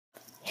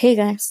Hey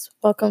guys,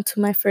 welcome to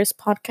my first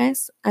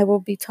podcast. I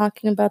will be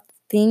talking about the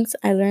things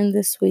I learned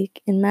this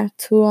week in Math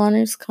 2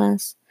 Honors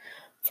class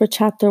for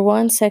Chapter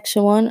 1,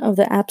 Section 1 of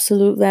the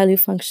absolute value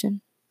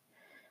function.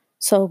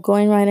 So,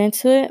 going right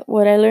into it,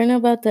 what I learned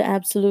about the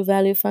absolute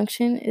value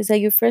function is that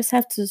you first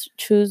have to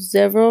choose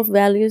several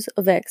values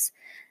of x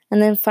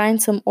and then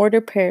find some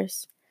ordered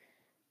pairs.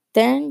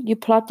 Then you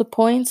plot the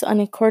points on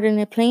a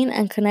coordinate plane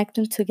and connect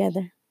them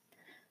together.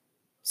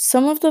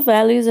 Some of the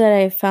values that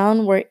I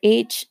found were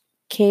h,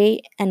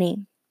 k, and a.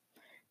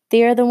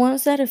 They are the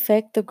ones that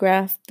affect the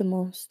graph the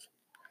most.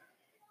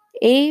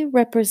 A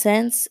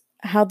represents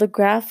how the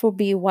graph will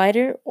be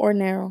wider or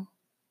narrow.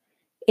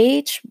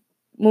 H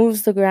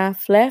moves the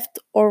graph left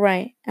or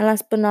right. And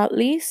last but not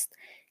least,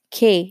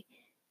 K,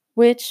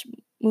 which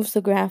moves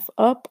the graph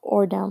up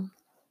or down.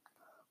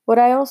 What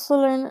I also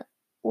learned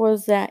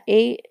was that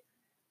A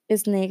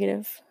is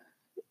negative.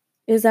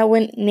 Is that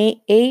when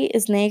A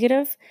is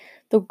negative,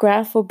 the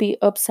graph will be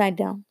upside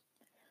down.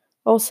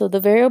 Also, the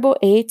variable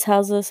a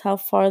tells us how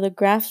far the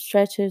graph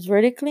stretches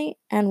vertically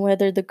and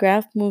whether the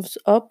graph moves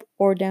up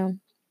or down.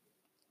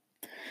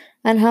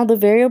 And how the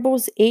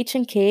variables h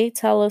and k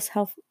tell us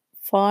how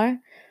far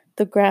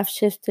the graph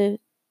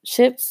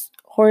shifts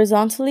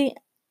horizontally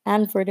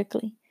and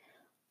vertically.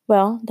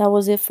 Well, that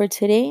was it for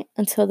today.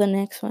 Until the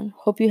next one.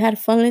 Hope you had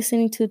fun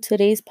listening to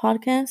today's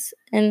podcast.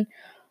 And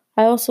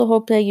I also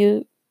hope that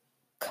you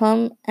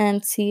come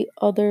and see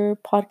other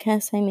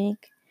podcasts I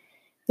make.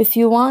 If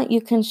you want,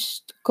 you can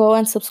go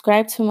and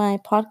subscribe to my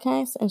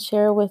podcast and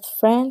share it with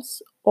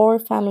friends or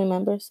family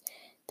members.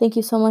 Thank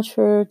you so much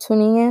for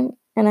tuning in,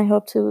 and I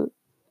hope to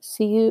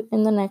see you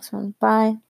in the next one. Bye.